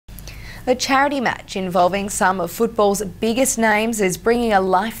A charity match involving some of football's biggest names is bringing a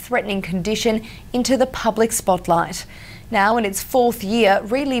life-threatening condition into the public spotlight. Now in its fourth year,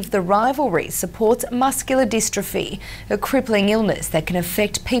 Relive the Rivalry supports muscular dystrophy, a crippling illness that can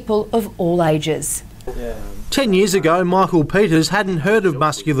affect people of all ages. 10 years ago, Michael Peters hadn't heard of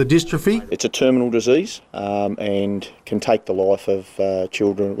muscular dystrophy. It's a terminal disease and can take the life of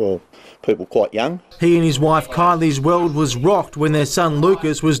children, well, people quite young. He and his wife Kylie's world was rocked when their son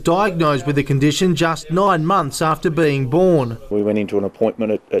Lucas was diagnosed with the condition just 9 months after being born. We went into an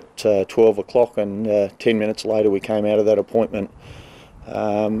appointment at 12 o'clock and 10 minutes later we came out of that appointment.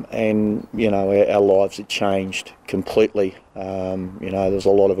 And, you know, our lives had changed completely. You know, there's a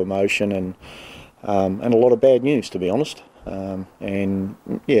lot of emotion and a lot of bad news, to be honest. And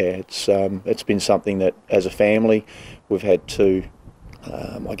yeah, it's been something that as a family we've had to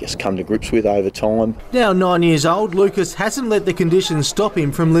I guess come to grips with over time. Now 9 years old, Lucas hasn't let the condition stop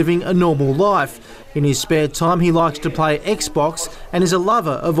him from living a normal life. In his spare time he likes to play Xbox and is a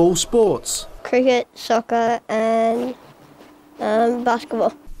lover of all sports. Cricket, soccer and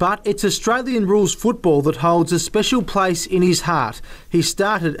basketball. But it's Australian rules football that holds a special place in his heart. He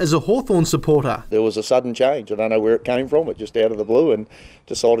started as a Hawthorn supporter. There was a sudden change. I don't know where it came from. It just out of the blue, and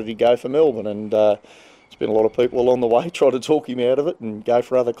decided he'd go for Melbourne. And there's been a lot of people along the way try to talk him out of it and go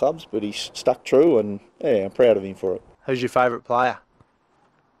for other clubs, but he's stuck true, and yeah, I'm proud of him for it. Who's your favourite player?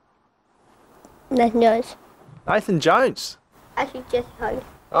 Nathan Jones. Nathan Jones? Actually, Jesse Hogan.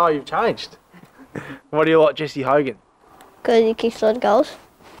 Oh, you've changed. Why do you like Jesse Hogan? Because he kicks a lot of goals.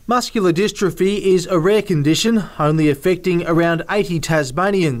 Muscular dystrophy is a rare condition, only affecting around 80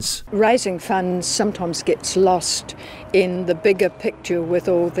 Tasmanians. Raising funds sometimes gets lost in the bigger picture with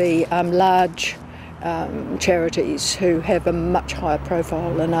all the large charities who have a much higher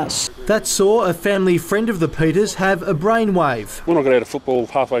profile than us. That saw a family friend of the Peters have a brainwave. When I got out of football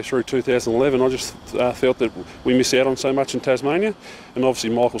halfway through 2011, I just felt that we miss out on so much in Tasmania, and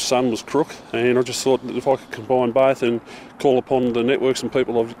obviously Michael's son was crook, and I just thought that if I could combine both and call upon the networks and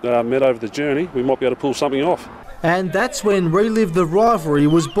people I've met over the journey, we might be able to pull something off. And that's when Relive the Rivalry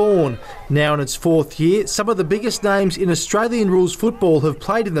was born. Now in its fourth year, some of the biggest names in Australian rules football have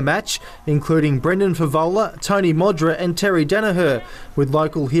played in the match, including Brendan Favola, Tony Modra and Terry Danaher, with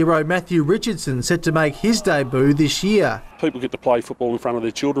local hero Matthew Richardson set to make his debut this year. People get to play football in front of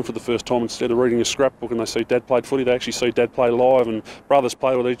their children for the first time. Instead of reading a scrapbook and they see Dad played footy, they actually see Dad play live, and brothers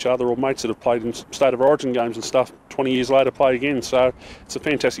play with each other, or mates that have played in State of Origin games and stuff 20 years later play again. So it's a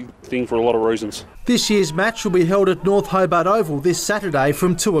fantastic thing for a lot of reasons. This year's match will be held at North Hobart Oval this Saturday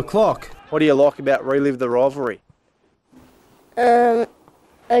from 2 o'clock. What do you like about Relive the Rivalry? I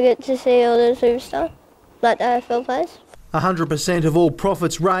get to see all the superstars, like the AFL players. 100% of all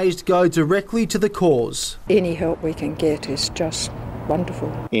profits raised go directly to the cause. Any help we can get is just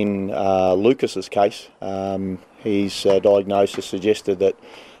wonderful. In Lucas's case, his diagnosis suggested that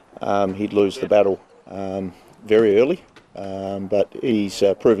he'd lose the battle very early, but he's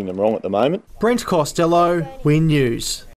proving them wrong at the moment. Brent Costelloe, Win News.